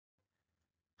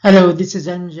Hello, this is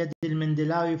Amjad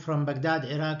al-Mendilawi from Baghdad,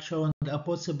 Iraq, showing a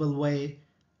possible way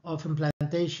of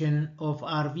implantation of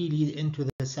RV lead into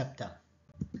the septum.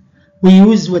 We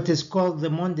use what is called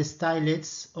the Mondes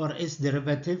stylet or S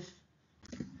derivative.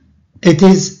 It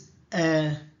is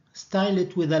a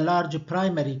stylet with a large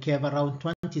primary curve around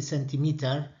 20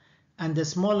 centimeter and a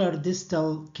smaller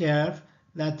distal curve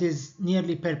that is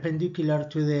nearly perpendicular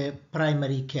to the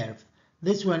primary curve.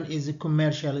 This one is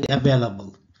commercially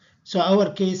available. So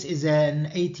our case is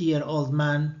an 80-year-old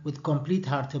man with complete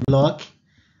heart block.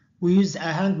 We use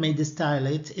a handmade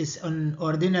stylet. It's an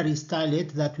ordinary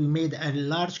stylet that we made a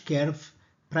large curve,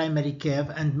 primary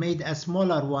curve, and made a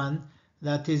smaller one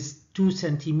that is 2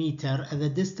 centimeter at the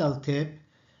distal tip,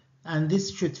 and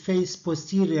this should face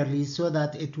posteriorly so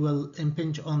that it will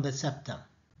impinge on the septum.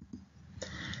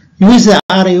 Use the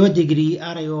RAO degree,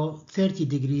 RAO 30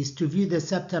 degrees, to view the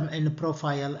septum in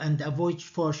profile and avoid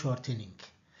foreshortening.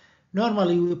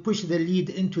 Normally, we push the lead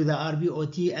into the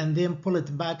RVOT and then pull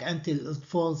it back until it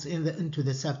falls into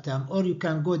the septum, or you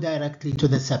can go directly to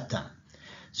the septum.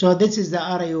 So this is the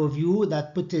RAO view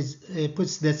that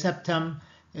puts the septum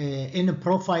in a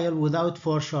profile without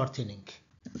foreshortening.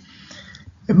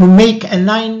 We make a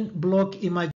 9-block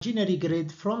imaginary grid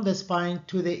from the spine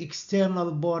to the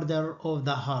external border of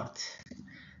the heart.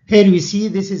 Here you see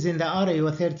this is in the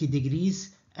RAO 30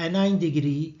 degrees, a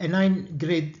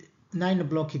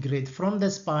 9-block grid from the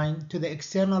spine to the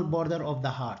external border of the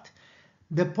heart.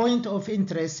 The point of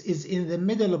interest is in the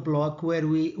middle block where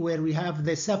we have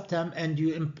the septum, and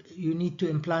you need to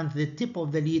implant the tip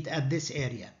of the lead at this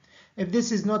area. If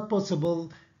this is not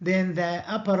possible, then the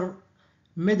upper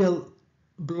middle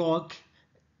block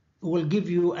will give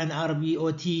you an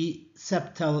RVOT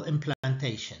septal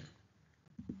implantation.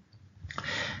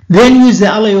 Then use the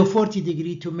LAO 40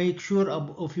 degree to make sure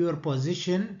of your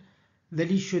position. The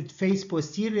lead should face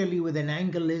posteriorly with an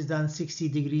angle less than 60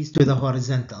 degrees to the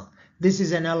horizontal. This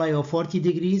is an LAO 40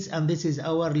 degrees, and this is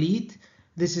our lead.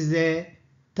 This is the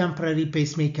temporary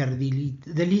pacemaker lead.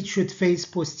 The lead should face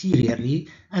posteriorly.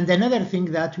 And another thing,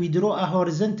 that we draw a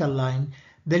horizontal line.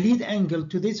 The lead angle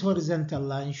to this horizontal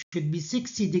line should be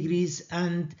 60 degrees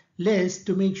and less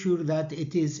to make sure that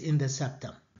it is in the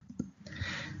septum.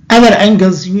 Other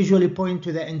angles usually point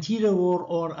to the anterior wall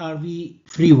or RV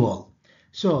free wall.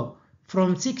 So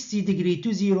from 60 degree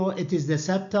to 0, it is the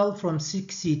septal. From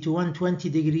 60 to 120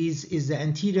 degrees is the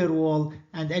anterior wall,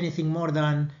 and anything more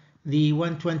than the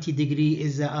 120 degree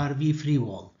is the RV free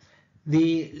wall.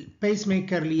 The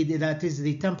pacemaker lead, that is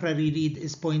the temporary lead,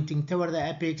 is pointing toward the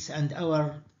apex, and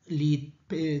our lead,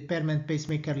 permanent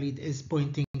pacemaker lead, is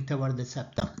pointing toward the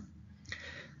septum.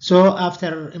 So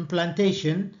after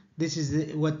implantation, this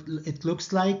is what it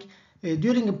looks like.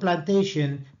 During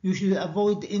implantation, you should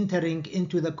avoid entering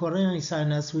into the coronary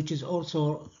sinus, which is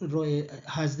also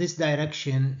has this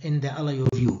direction in the LAO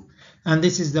view. And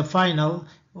this is the final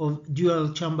of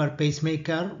dual chamber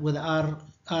pacemaker with RA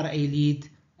lead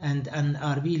and an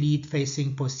RV lead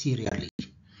facing posteriorly.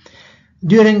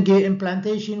 During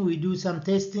implantation, we do some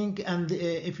testing, and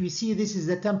if you see, this is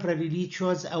the temporary lead,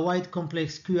 shows a wide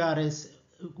QRS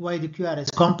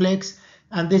complex,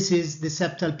 and this is the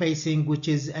septal pacing, which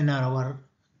is a narrower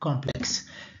complex.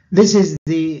 This is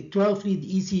the 12-lead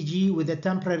ECG with a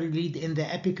temporary lead in the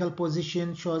apical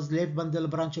position, shows left bundle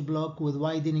branch block with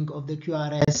widening of the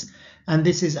QRS, and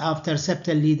this is after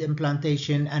septal lead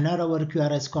implantation, a narrower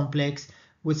QRS complex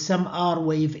with some R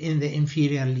wave in the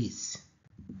inferior leads.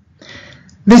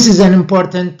 This is an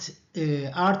important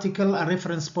article, a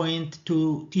reference point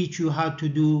to teach you how to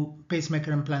do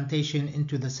pacemaker implantation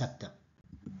into the septum.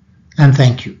 And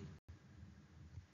thank you.